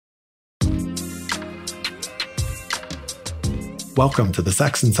Welcome to the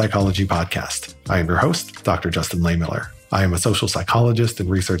Sex and Psychology Podcast. I am your host, Dr. Justin Lehmiller. I am a social psychologist and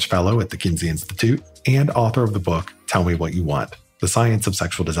research fellow at the Kinsey Institute and author of the book, Tell Me What You Want, The Science of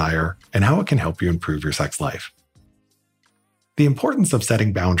Sexual Desire and How It Can Help You Improve Your Sex Life. The importance of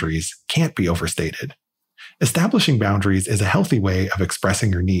setting boundaries can't be overstated. Establishing boundaries is a healthy way of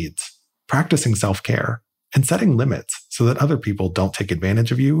expressing your needs, practicing self-care, and setting limits so that other people don't take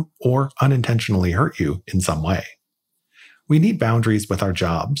advantage of you or unintentionally hurt you in some way. We need boundaries with our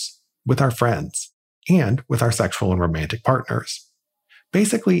jobs, with our friends, and with our sexual and romantic partners.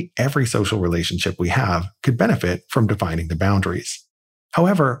 Basically, every social relationship we have could benefit from defining the boundaries.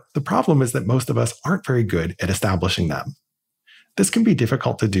 However, the problem is that most of us aren't very good at establishing them. This can be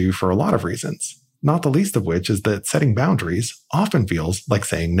difficult to do for a lot of reasons, not the least of which is that setting boundaries often feels like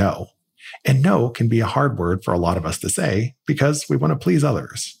saying no. And no can be a hard word for a lot of us to say because we want to please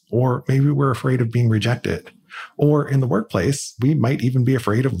others, or maybe we're afraid of being rejected. Or in the workplace, we might even be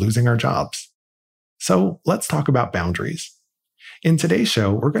afraid of losing our jobs. So let's talk about boundaries. In today's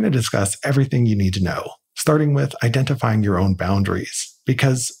show, we're going to discuss everything you need to know, starting with identifying your own boundaries,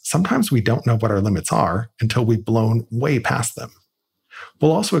 because sometimes we don't know what our limits are until we've blown way past them.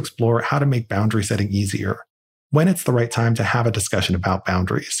 We'll also explore how to make boundary setting easier, when it's the right time to have a discussion about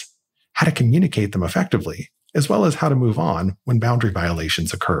boundaries, how to communicate them effectively, as well as how to move on when boundary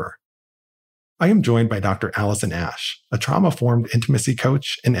violations occur. I am joined by Dr. Allison Ash, a trauma-informed intimacy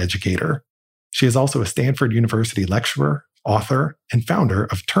coach and educator. She is also a Stanford University lecturer, author, and founder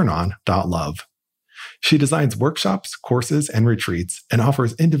of TurnOn.love. She designs workshops, courses, and retreats and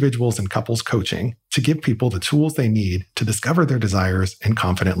offers individuals and couples coaching to give people the tools they need to discover their desires and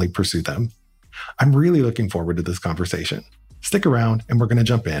confidently pursue them. I'm really looking forward to this conversation. Stick around, and we're going to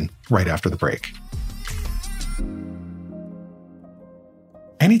jump in right after the break.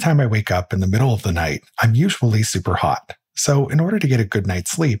 Anytime I wake up in the middle of the night, I'm usually super hot. So in order to get a good night's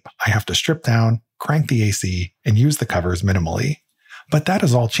sleep, I have to strip down, crank the AC, and use the covers minimally. But that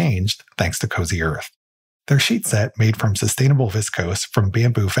has all changed thanks to Cozy Earth. Their sheet set, made from sustainable viscose from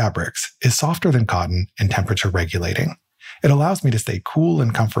bamboo fabrics, is softer than cotton and temperature regulating. It allows me to stay cool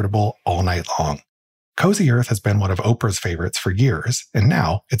and comfortable all night long. Cozy Earth has been one of Oprah's favorites for years, and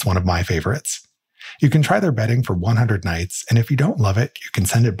now it's one of my favorites. You can try their bedding for 100 nights, and if you don't love it, you can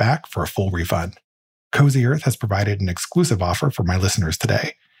send it back for a full refund. Cozy Earth has provided an exclusive offer for my listeners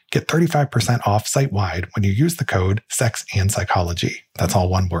today. Get 35% off site-wide when you use the code SEXANDPSYCHOLOGY. That's all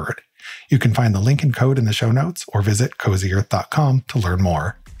one word. You can find the link and code in the show notes or visit CozyEarth.com to learn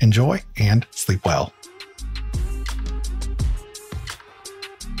more. Enjoy and sleep well.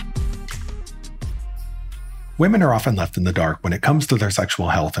 Women are often left in the dark when it comes to their sexual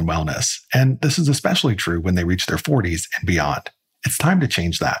health and wellness, and this is especially true when they reach their 40s and beyond. It's time to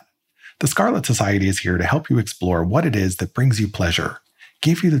change that. The Scarlet Society is here to help you explore what it is that brings you pleasure,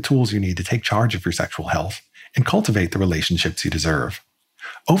 give you the tools you need to take charge of your sexual health, and cultivate the relationships you deserve.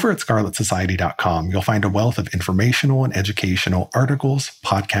 Over at ScarletSociety.com, you'll find a wealth of informational and educational articles,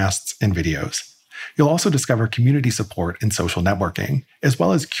 podcasts, and videos. You'll also discover community support and social networking, as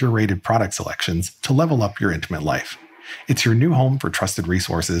well as curated product selections to level up your intimate life. It's your new home for trusted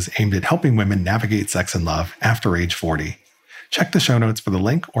resources aimed at helping women navigate sex and love after age 40. Check the show notes for the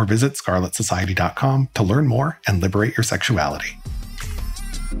link or visit ScarletSociety.com to learn more and liberate your sexuality.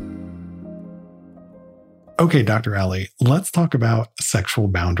 Okay, Dr. Allie, let's talk about sexual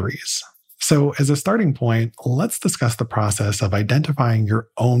boundaries. So as a starting point, let's discuss the process of identifying your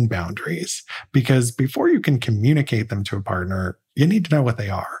own boundaries, because before you can communicate them to a partner, you need to know what they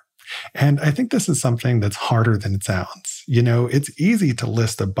are. And I think this is something that's harder than it sounds. You know, it's easy to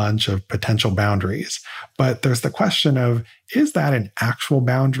list a bunch of potential boundaries, but there's the question of, is that an actual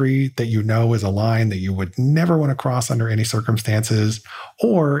boundary that you know is a line that you would never want to cross under any circumstances?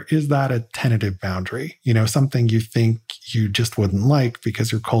 Or is that a tentative boundary? You know, something you think you just wouldn't like because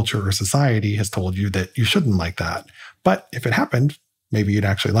your culture or society has told you that you shouldn't like that. But if it happened, maybe you'd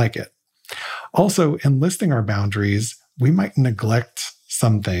actually like it. Also, in listing our boundaries, we might neglect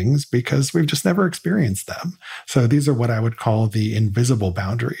some things because we've just never experienced them. So these are what I would call the invisible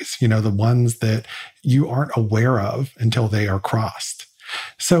boundaries, you know, the ones that you aren't aware of until they are crossed.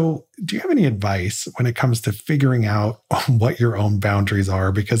 So do you have any advice when it comes to figuring out what your own boundaries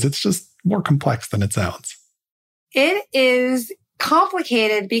are? Because it's just more complex than it sounds. It is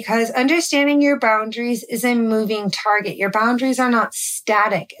complicated because understanding your boundaries is a moving target. Your boundaries are not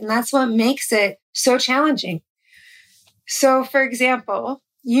static, and that's what makes it so challenging. So, for example,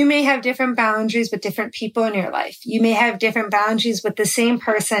 you may have different boundaries with different people in your life. You may have different boundaries with the same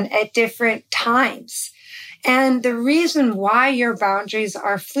person at different times. And the reason why your boundaries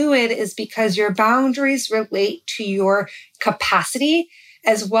are fluid is because your boundaries relate to your capacity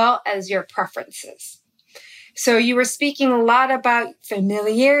as well as your preferences. So you were speaking a lot about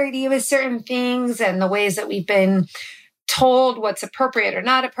familiarity with certain things and the ways that we've been told what's appropriate or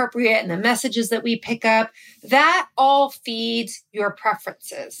not appropriate and the messages that we pick up. That all feeds your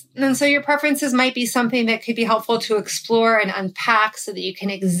preferences. And so your preferences might be something that could be helpful to explore and unpack so that you can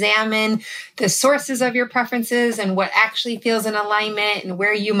examine the sources of your preferences and what actually feels in alignment and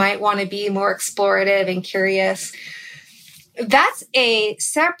where you might want to be more explorative and curious. That's a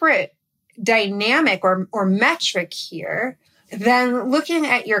separate dynamic or metric here than looking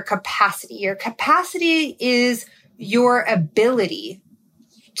at your capacity. Your capacity is your ability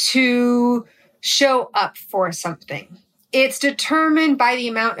to show up for something. It's determined by the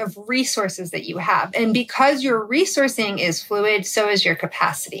amount of resources that you have. And because your resourcing is fluid, so is your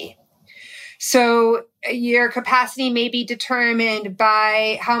capacity. So your capacity may be determined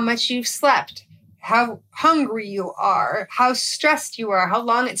by how much you've slept, how hungry you are, how stressed you are, how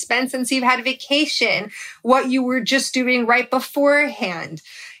long it's been since you've had a vacation, what you were just doing right beforehand.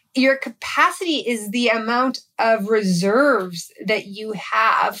 Your capacity is the amount of reserves that you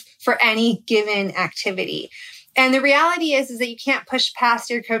have for any given activity. And the reality is that you can't push past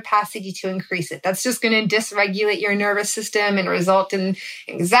your capacity to increase it. That's just going to dysregulate your nervous system and result in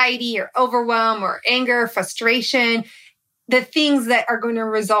anxiety or overwhelm or anger, frustration, the things that are going to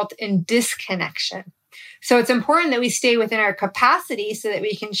result in disconnection. So it's important that we stay within our capacity so that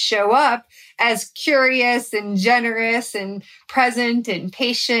we can show up as curious and generous and present and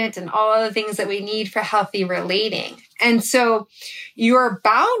patient and all of the things that we need for healthy relating. And so your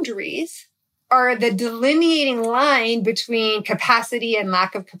boundaries are the delineating line between capacity and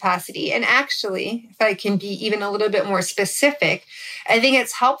lack of capacity. And actually, if I can be even a little bit more specific, I think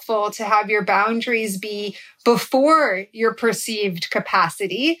it's helpful to have your boundaries be before your perceived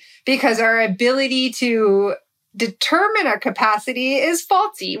capacity, because our ability to determine our capacity is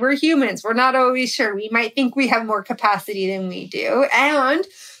faulty. We're humans. We're not always sure. We might think we have more capacity than we do. And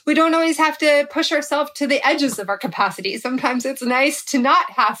we don't always have to push ourselves to the edges of our capacity. Sometimes it's nice to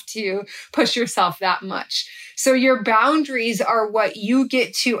not have to push yourself that much. So your boundaries are what you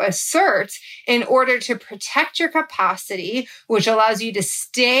get to assert in order to protect your capacity, which allows you to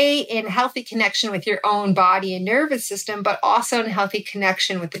stay in healthy connection with your own body and nervous system, but also in healthy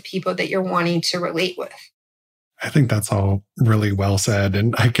connection with the people that you're wanting to relate with. I think that's all really well said.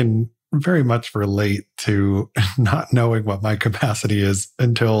 And I can very much relate to not knowing what my capacity is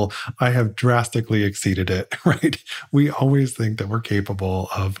until I have drastically exceeded it, right? We always think that we're capable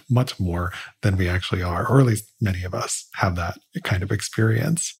of much more than we actually are, or at least many of us have that kind of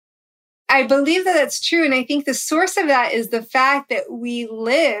experience. I believe that that's true. And I think the source of that is the fact that we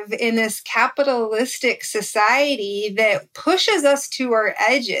live in this capitalistic society that pushes us to our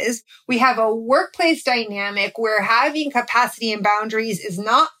edges. We have a workplace dynamic where having capacity and boundaries is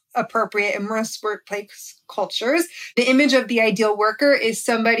not appropriate in most workplace cultures. The image of the ideal worker is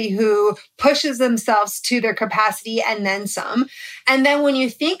somebody who pushes themselves to their capacity and then some. And then when you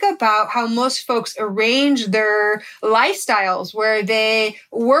think about how most folks arrange their lifestyles, where they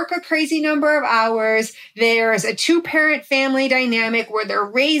work a crazy number of hours, there's a two-parent family dynamic where they're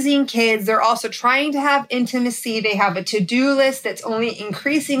raising kids, they're also trying to have intimacy, they have a to-do list that's only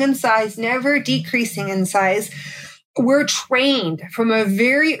increasing in size, never decreasing in size. We're trained from a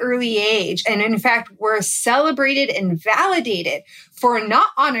very early age, and in fact, we're celebrated and validated for not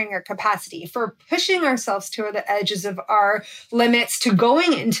honoring our capacity, for pushing ourselves to the edges of our limits, to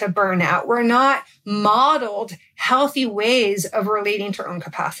going into burnout. We're not modeled healthy ways of relating to our own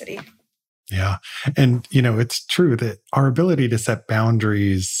capacity. Yeah. And, it's true that our ability to set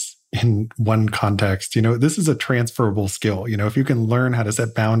boundaries in one context, this is a transferable skill. If you can learn how to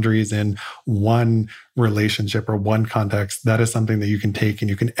set boundaries in one relationship or one context, that is something that you can take and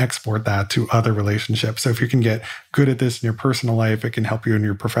you can export that to other relationships. So if you can get good at this in your personal life, it can help you in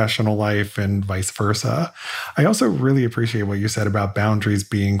your professional life and vice versa. I also really appreciate what you said about boundaries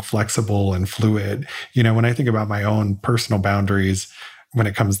being flexible and fluid. When I think about my own personal boundaries, when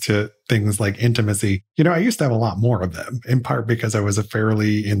it comes to things like intimacy, I used to have a lot more of them, in part because I was a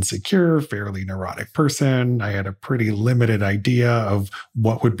fairly insecure, fairly neurotic person. I had a pretty limited idea of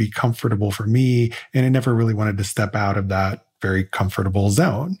what would be comfortable for me, and I never really wanted to step out of that very comfortable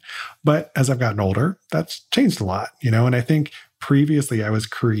zone. But as I've gotten older, that's changed a lot, and I think previously I was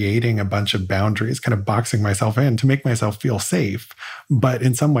creating a bunch of boundaries, kind of boxing myself in to make myself feel safe. But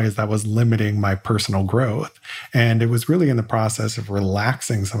in some ways that was limiting my personal growth. And it was really in the process of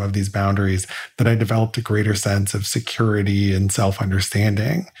relaxing some of these boundaries that I developed a greater sense of security and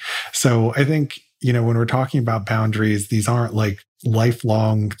self-understanding. So I think when we're talking about boundaries, these aren't like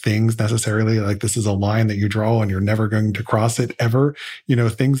lifelong things necessarily. Like this is a line that you draw and you're never going to cross it ever.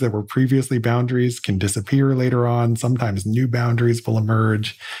 Things that were previously boundaries can disappear later on. Sometimes new boundaries will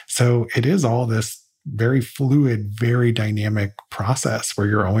emerge. So it is all this very fluid, very dynamic process where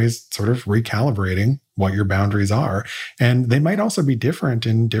you're always sort of recalibrating what your boundaries are. And they might also be different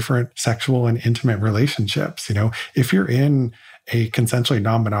in different sexual and intimate relationships. If you're in a consensually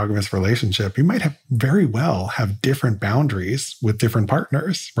non-monogamous relationship, you might very well have different boundaries with different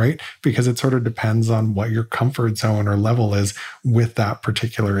partners, right? Because it sort of depends on what your comfort zone or level is with that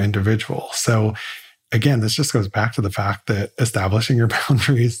particular individual. So again, this just goes back to the fact that establishing your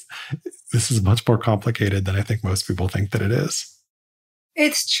boundaries, this is much more complicated than I think most people think that it is.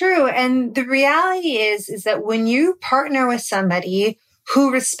 It's true. And the reality is that when you partner with somebody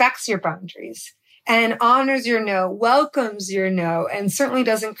who respects your boundaries and honors your no, welcomes your no, and certainly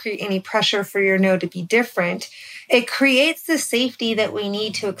doesn't create any pressure for your no to be different, it creates the safety that we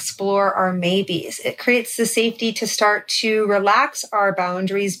need to explore our maybes. It creates the safety to start to relax our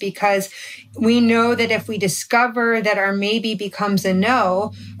boundaries because we know that if we discover that our maybe becomes a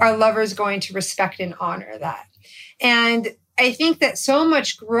no, our lover is going to respect and honor that. And I think that so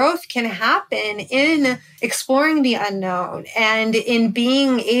much growth can happen in exploring the unknown and in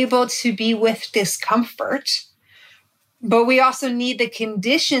being able to be with discomfort. But we also need the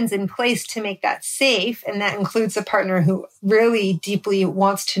conditions in place to make that safe. And that includes a partner who really deeply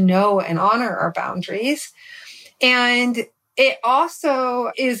wants to know and honor our boundaries. And it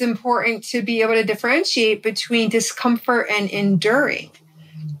also is important to be able to differentiate between discomfort and enduring.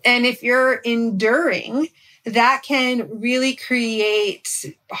 And if you're enduring, that can really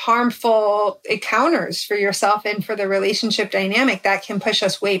create harmful encounters for yourself and for the relationship dynamic that can push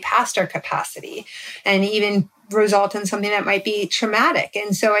us way past our capacity and even result in something that might be traumatic.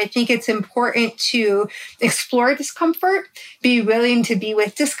 And so I think it's important to explore discomfort, be willing to be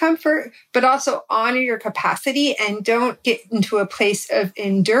with discomfort, but also honor your capacity and don't get into a place of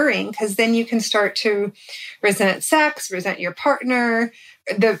enduring, because then you can start to resent sex, resent your partner.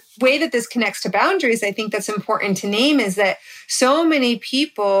 The way that this connects to boundaries, I think that's important to name, is that so many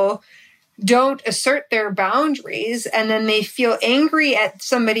people don't assert their boundaries, and then they feel angry at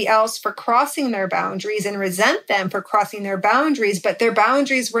somebody else for crossing their boundaries and resent them for crossing their boundaries, but their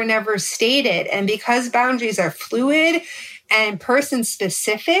boundaries were never stated. And because boundaries are fluid and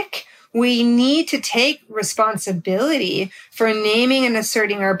person-specific, we need to take responsibility for naming and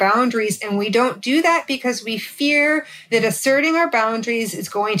asserting our boundaries. And we don't do that because we fear that asserting our boundaries is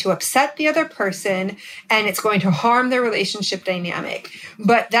going to upset the other person and it's going to harm their relationship dynamic.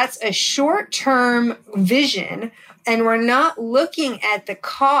 But that's a short-term vision. And we're not looking at the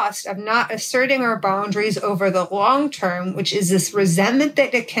cost of not asserting our boundaries over the long term, which is this resentment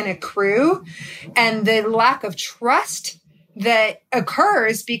that it can accrue and the lack of trust that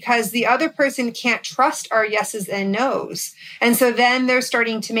occurs because the other person can't trust our yeses and nos. And so then they're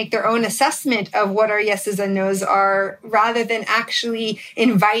starting to make their own assessment of what our yeses and nos are rather than actually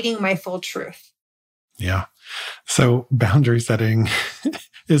inviting my full truth. Yeah. So boundary setting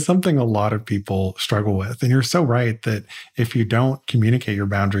is something a lot of people struggle with. And you're so right that if you don't communicate your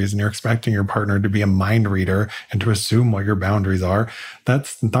boundaries and you're expecting your partner to be a mind reader and to assume what your boundaries are,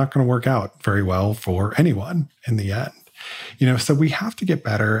 that's not going to work out very well for anyone in the end. So we have to get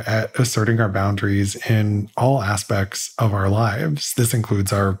better at asserting our boundaries in all aspects of our lives. This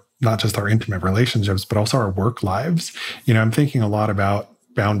includes not just our intimate relationships, but also our work lives. I'm thinking a lot about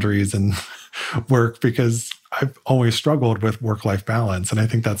boundaries and work because I've always struggled with work-life balance. And I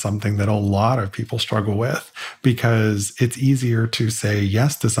think that's something that a lot of people struggle with because it's easier to say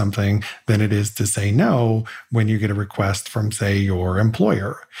yes to something than it is to say no when you get a request from, say, your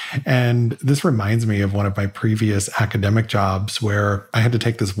employer. And this reminds me of one of my previous academic jobs where I had to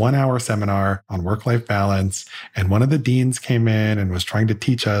take this 1-hour seminar on work-life balance. And one of the deans came in and was trying to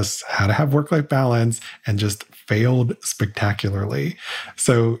teach us how to have work-life balance and just failed spectacularly.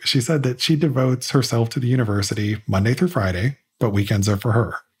 So she said that she devotes herself to the university Monday through Friday, but weekends are for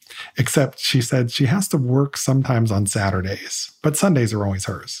her. Except she said she has to work sometimes on Saturdays, but Sundays are always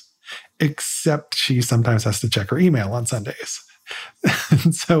hers. Except she sometimes has to check her email on Sundays.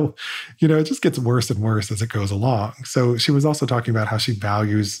 And so, it just gets worse and worse as it goes along. So she was also talking about how she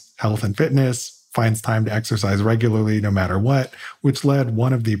values health and fitness, finds time to exercise regularly no matter what, which led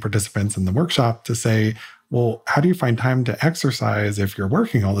one of the participants in the workshop to say, well, how do you find time to exercise if you're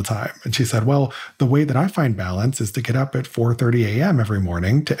working all the time? And she said, well, the way that I find balance is to get up at 4:30 a.m. every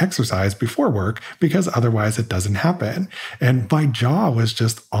morning to exercise before work, because otherwise it doesn't happen. And my jaw was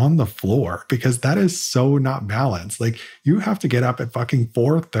just on the floor, because that is so not balanced. Like, you have to get up at fucking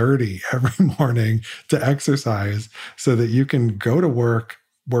 4:30 every morning to exercise so that you can go to work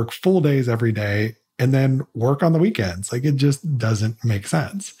full days every day, and then work on the weekends. Like, it just doesn't make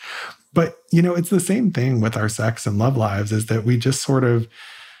sense. But, it's the same thing with our sex and love lives, is that we just sort of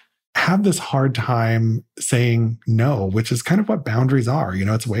have this hard time saying no, which is kind of what boundaries are.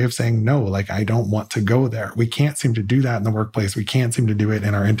 It's a way of saying no, like, I don't want to go there. We can't seem to do that in the workplace. We can't seem to do it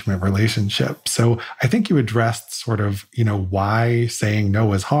in our intimate relationship. So I think you addressed sort of, why saying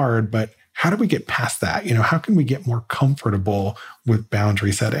no is hard, but how do we get past that? How can we get more comfortable with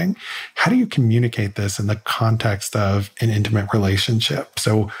boundary setting? How do you communicate this in the context of an intimate relationship?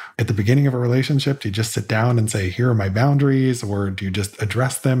 So at the beginning of a relationship, do you just sit down and say, here are my boundaries? Or do you just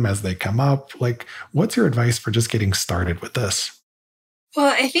address them as they come up? Like, what's your advice for just getting started with this?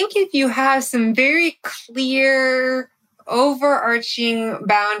 Well, I think if you have some very clear, overarching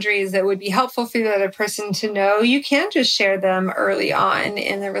boundaries that would be helpful for the other person to know, you can just share them early on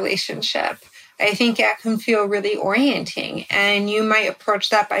in the relationship. I think that can feel really orienting. And you might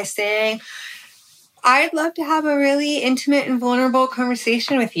approach that by saying, I'd love to have a really intimate and vulnerable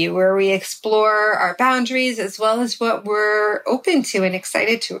conversation with you where we explore our boundaries as well as what we're open to and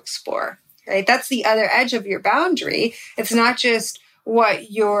excited to explore. Right? That's the other edge of your boundary. It's not just what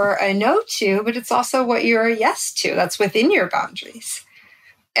you're a no to, but it's also what you're a yes to. That's within your boundaries.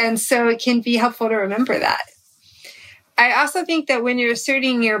 And so it can be helpful to remember that. I also think that when you're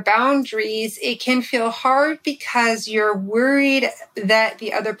asserting your boundaries, it can feel hard because you're worried that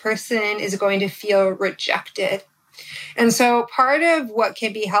the other person is going to feel rejected. And so part of what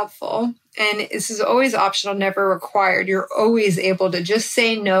can be helpful, and this is always optional, never required, you're always able to just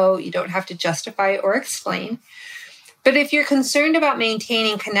say no. You don't have to justify or explain. But if you're concerned about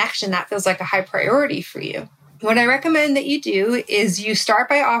maintaining connection, that feels like a high priority for you. What I recommend that you do is you start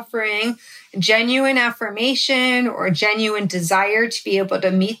by offering genuine affirmation or genuine desire to be able to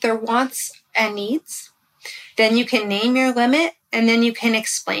meet their wants and needs. Then you can name your limit, and then you can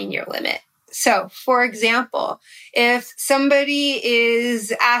explain your limit. So, for example, if somebody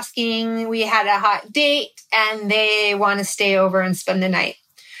is asking, we had a hot date and they want to stay over and spend the night,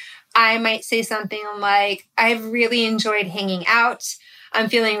 I might say something like, I've really enjoyed hanging out. I'm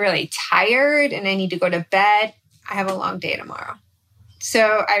feeling really tired and I need to go to bed. I have a long day tomorrow.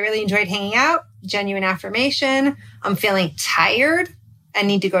 So I really enjoyed hanging out. Genuine affirmation. I'm feeling tired. I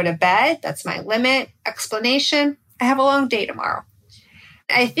need to go to bed. That's my limit. Explanation. I have a long day tomorrow.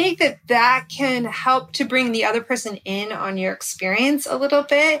 I think that can help to bring the other person in on your experience a little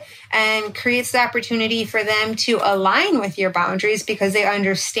bit and creates the opportunity for them to align with your boundaries because they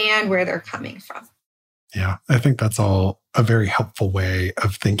understand where they're coming from. Yeah, I think that's all a very helpful way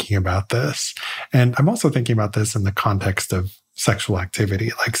of thinking about this. And I'm also thinking about this in the context of sexual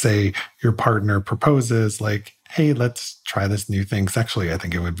activity. Like, say your partner proposes, like, hey, let's try this new thing sexually. I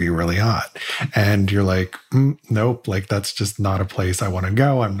think it would be really hot. And you're like, nope, like that's just not a place I want to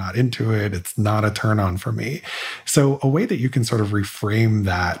go. I'm not into it. It's not a turn on for me. So a way that you can sort of reframe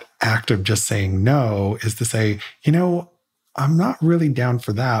that act of just saying no is to say, I'm not really down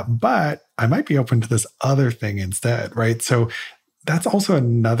for that, but I might be open to this other thing instead, right? So that's also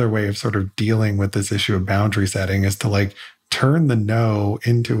another way of sort of dealing with this issue of boundary setting, is to like turn the no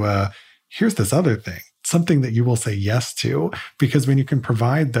into here's this other thing, something that you will say yes to. Because when you can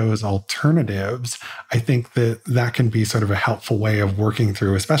provide those alternatives, I think that can be sort of a helpful way of working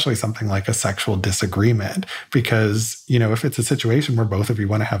through, especially something like a sexual disagreement. Because, if it's a situation where both of you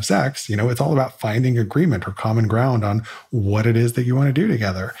want to have sex, it's all about finding agreement or common ground on what it is that you want to do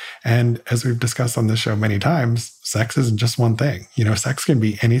together. And as we've discussed on this show many times, sex isn't just one thing. Sex can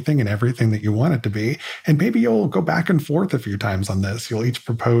be anything and everything that you want it to be. And maybe you'll go back and forth a few times on this. You'll each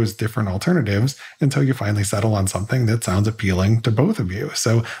propose different alternatives until you finally settle on something that sounds appealing to both of you.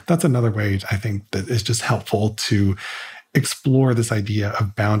 So that's another way I think that is just helpful to explore this idea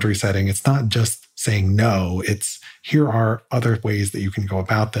of boundary setting. It's not just saying no, it's here are other ways that you can go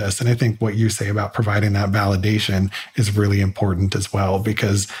about this. And I think what you say about providing that validation is really important as well,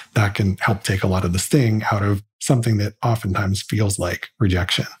 because that can help take a lot of the sting out of something that oftentimes feels like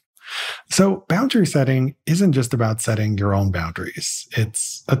rejection. So boundary setting isn't just about setting your own boundaries.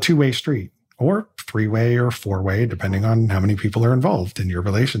 It's a two-way street, or three-way or four-way, depending on how many people are involved in your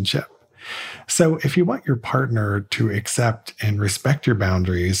relationship. So if you want your partner to accept and respect your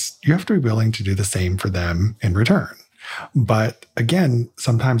boundaries, you have to be willing to do the same for them in return. But again,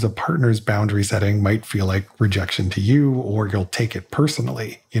 sometimes a partner's boundary setting might feel like rejection to you, or you'll take it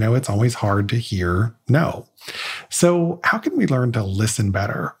personally. It's always hard to hear no. So how can we learn to listen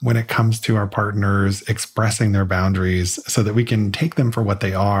better when it comes to our partners expressing their boundaries so that we can take them for what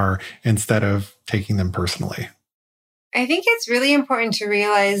they are instead of taking them personally? I think it's really important to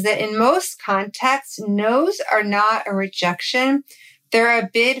realize that in most contexts, no's are not a rejection. They're a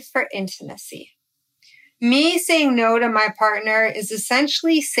bid for intimacy. Me saying no to my partner is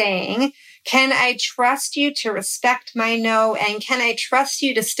essentially saying, can I trust you to respect my no? And can I trust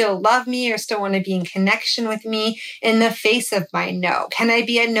you to still love me or still want to be in connection with me in the face of my no? Can I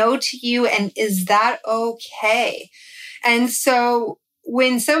be a no to you? And is that okay? And so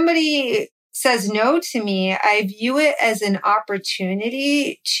when somebody says no to me, I view it as an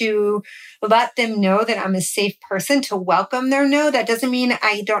opportunity to let them know that I'm a safe person, to welcome their no. That doesn't mean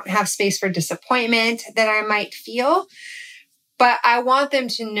I don't have space for disappointment that I might feel, but I want them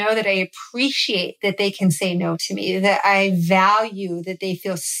to know that I appreciate that they can say no to me, that I value that they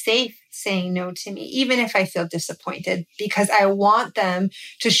feel safe saying no to me, even if I feel disappointed, because I want them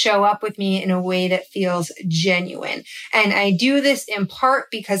to show up with me in a way that feels genuine. And I do this in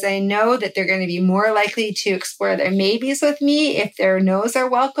part because I know that they're going to be more likely to explore their maybes with me if their no's are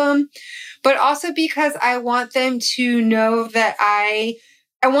welcome, but also because I want them to know that I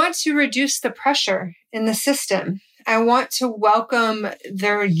want to reduce the pressure in the system. I want to welcome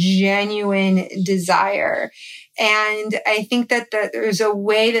their genuine desire. And I think that there's a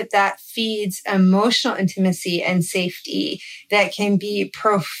way that feeds emotional intimacy and safety that can be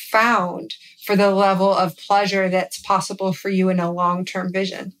profound for the level of pleasure that's possible for you in a long-term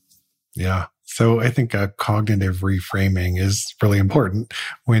vision. Yeah. So I think a cognitive reframing is really important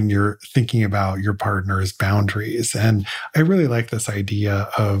when you're thinking about your partner's boundaries. And I really like this idea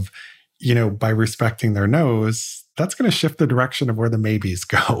of, by respecting their no's, that's going to shift the direction of where the maybes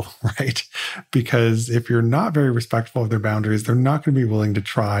go, right? Because if you're not very respectful of their boundaries, they're not going to be willing to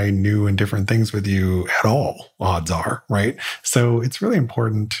try new and different things with you at all, odds are, right? So it's really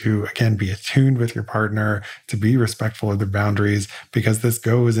important to, again, be attuned with your partner, to be respectful of their boundaries, because this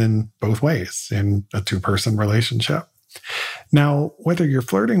goes in both ways in a two-person relationship. Now, whether you're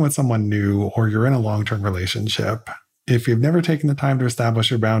flirting with someone new or you're in a long-term relationship, if you've never taken the time to establish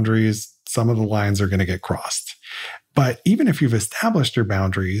your boundaries, some of the lines are going to get crossed. But even if you've established your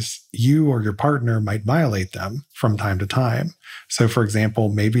boundaries, you or your partner might violate them from time to time. So, for example,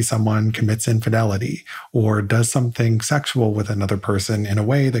 maybe someone commits infidelity or does something sexual with another person in a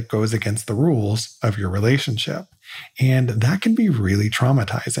way that goes against the rules of your relationship. And that can be really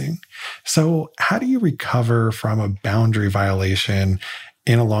traumatizing. So, how do you recover from a boundary violation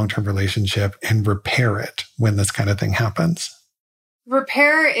in a long-term relationship and repair it when this kind of thing happens?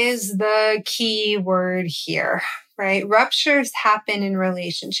 Repair is the key word here, right? Ruptures happen in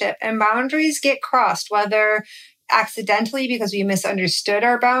relationship and boundaries get crossed, whether accidentally because we misunderstood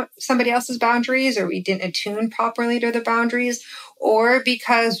somebody else's boundaries or we didn't attune properly to the boundaries, or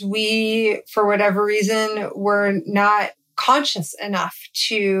because we, for whatever reason, were not conscious enough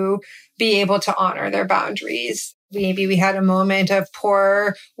to be able to honor their boundaries. Maybe we had a moment of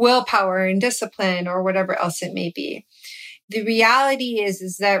poor willpower and discipline or whatever else it may be. The reality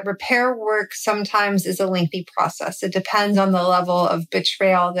is that repair work sometimes is a lengthy process. It depends on the level of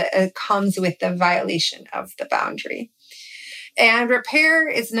betrayal that comes with the violation of the boundary. And repair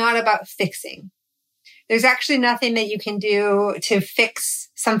is not about fixing. There's actually nothing that you can do to fix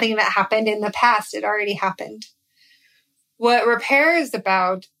something that happened in the past. It already happened. What repair is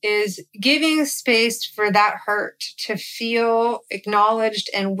about is giving space for that hurt to feel acknowledged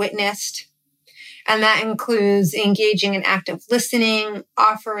and witnessed. And that includes engaging in active listening,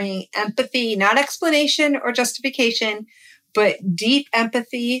 offering empathy, not explanation or justification, but deep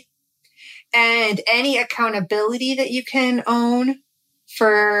empathy, and any accountability that you can own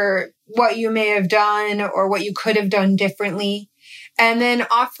for what you may have done or what you could have done differently. And then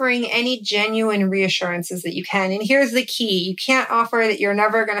offering any genuine reassurances that you can. And here's the key. You can't offer that you're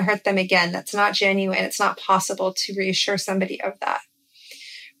never going to hurt them again. That's not genuine. It's not possible to reassure somebody of that.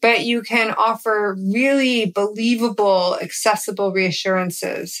 But you can offer really believable, accessible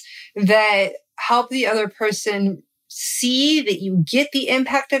reassurances that help the other person see that you get the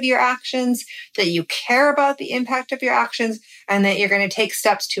impact of your actions, that you care about the impact of your actions, and that you're going to take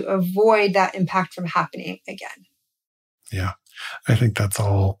steps to avoid that impact from happening again. Yeah, I think that's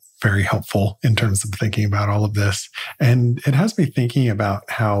all very helpful in terms of thinking about all of this. And it has me thinking about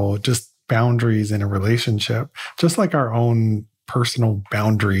how just boundaries in a relationship, just like our own personal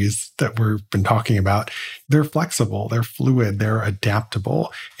boundaries that we've been talking about, they're flexible, they're fluid, they're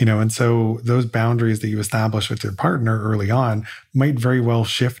adaptable, and so those boundaries that you establish with your partner early on might very well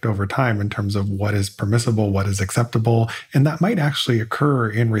shift over time in terms of what is permissible, what is acceptable. And that might actually occur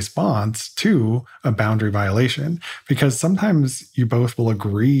in response to a boundary violation, because sometimes you both will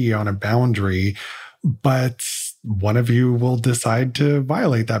agree on a boundary, but one of you will decide to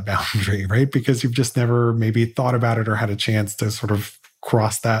violate that boundary, right? Because you've just never maybe thought about it or had a chance to sort of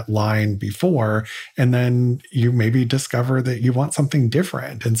cross that line before. And then you maybe discover that you want something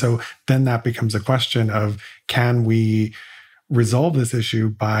different. And so then that becomes a question of, can we resolve this issue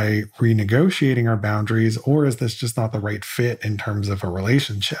by renegotiating our boundaries, or is this just not the right fit in terms of a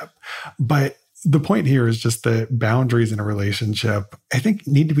relationship? But the point here is just that boundaries in a relationship, I think,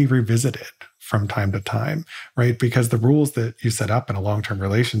 need to be revisited from time to time, right? Because the rules that you set up in a long-term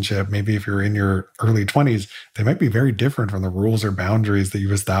relationship, maybe if you're in your early 20s, they might be very different from the rules or boundaries that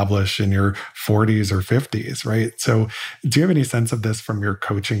you establish in your 40s or 50s, right? So do you have any sense of this from your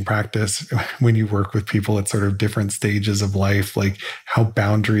coaching practice when you work with people at sort of different stages of life, like how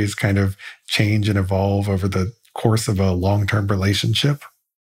boundaries kind of change and evolve over the course of a long-term relationship?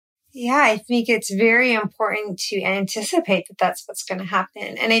 Yeah, I think it's very important to anticipate that that's what's going to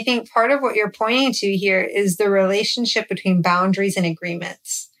happen. And I think part of what you're pointing to here is the relationship between boundaries and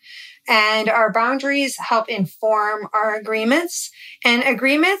agreements. And our boundaries help inform our agreements. And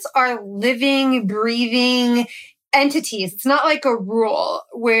agreements are living, breathing entities. It's not like a rule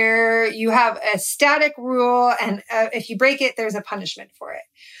where you have a static rule and if you break it, there's a punishment for it.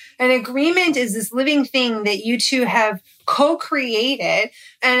 An agreement is this living thing that you two have co-created.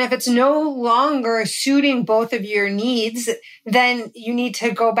 And if it's no longer suiting both of your needs, then you need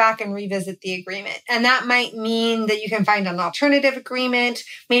to go back and revisit the agreement. And that might mean that you can find an alternative agreement.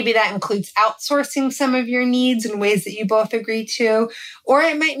 Maybe that includes outsourcing some of your needs in ways that you both agree to. Or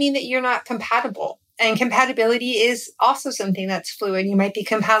it might mean that you're not compatible. And compatibility is also something that's fluid. You might be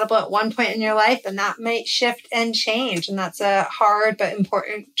compatible at one point in your life, and that might shift and change. And that's a hard but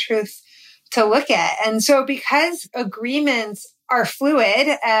important truth to look at. And so because agreements are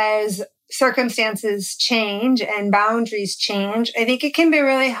fluid as circumstances change and boundaries change, I think it can be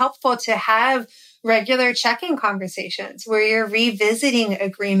really helpful to have regular check-in conversations where you're revisiting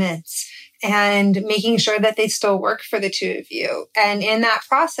agreements and making sure that they still work for the two of you. And in that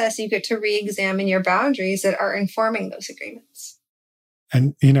process, you get to re-examine your boundaries that are informing those agreements.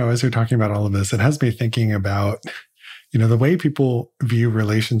 And, as you're talking about all of this, it has me thinking about, the way people view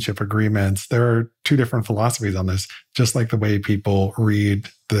relationship agreements. There are two different philosophies on this, just like the way people read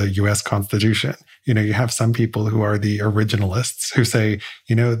the US Constitution. You have some people who are the originalists who say,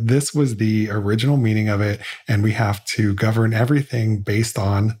 this was the original meaning of it, and we have to govern everything based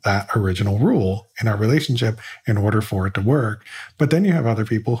on that original rule in our relationship in order for it to work. But then you have other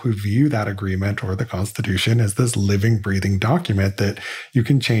people who view that agreement or the Constitution as this living, breathing document that you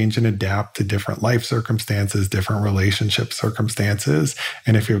can change and adapt to different life circumstances, different relationship circumstances.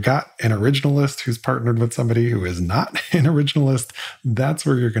 And if you've got an originalist who's partnered with somebody who is not an originalist, that's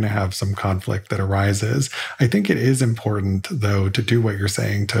where you're going to have some conflict that arises. I think it is important, though, to do what you're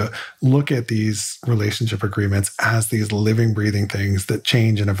saying, to look at these relationship agreements as these living, breathing things that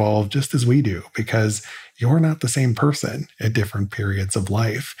change and evolve just as we do, because you're not the same person at different periods of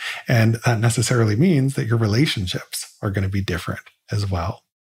life. And that necessarily means that your relationships are going to be different as well.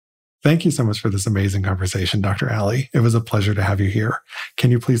 Thank you so much for this amazing conversation, Dr. Ali. It was a pleasure to have you here. Can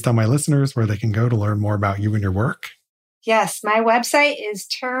you please tell my listeners where they can go to learn more about you and your work? Yes, my website is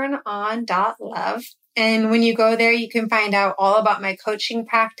turnon.love. And when you go there, you can find out all about my coaching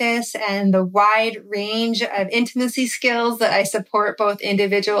practice and the wide range of intimacy skills that I support both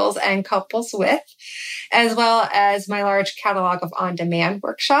individuals and couples with, as well as my large catalog of on-demand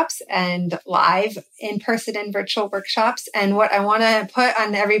workshops and live in-person and virtual workshops. And what I want to put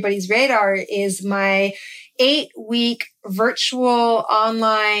on everybody's radar is my 8-week virtual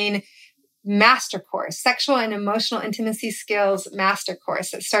online master course, Sexual and Emotional Intimacy Skills Master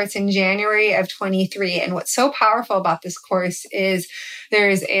Course that starts in January of 23. And what's so powerful about this course is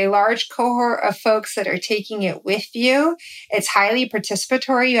there's a large cohort of folks that are taking it with you. It's highly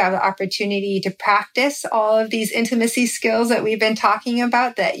participatory. You have the opportunity to practice all of these intimacy skills that we've been talking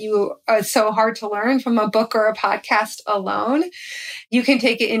about that are so hard to learn from a book or a podcast alone. You can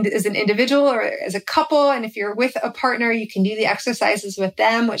take it as an individual or as a couple. And if you're with a partner, you can do the exercises with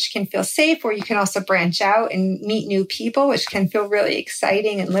them, which can feel safe, or you can also branch out and meet new people, which can feel really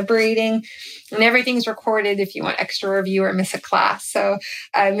exciting and liberating. And everything's recorded if you want extra review or miss a class. So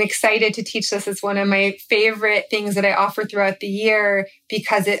I'm excited to teach this. It's one of my favorite things that I offer throughout the year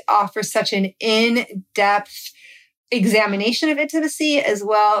because it offers such an in-depth examination of intimacy, as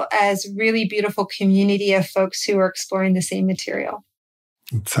well as really beautiful community of folks who are exploring the same material.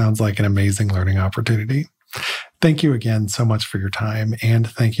 It sounds like an amazing learning opportunity. Thank you again so much for your time. And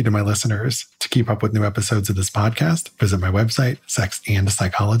thank you to my listeners. To keep up with new episodes of this podcast, visit my website, Sex and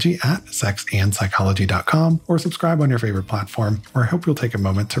Psychology, at sexandpsychology.com, or subscribe on your favorite platform, where I hope you'll take a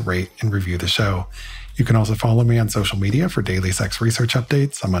moment to rate and review the show. You can also follow me on social media for daily sex research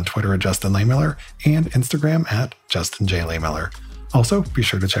updates. I'm on Twitter at Justin Lehmiller and Instagram at Justin J. Lehmiller. Also, be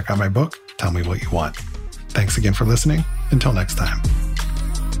sure to check out my book, Tell Me What You Want. Thanks again for listening. Until next time.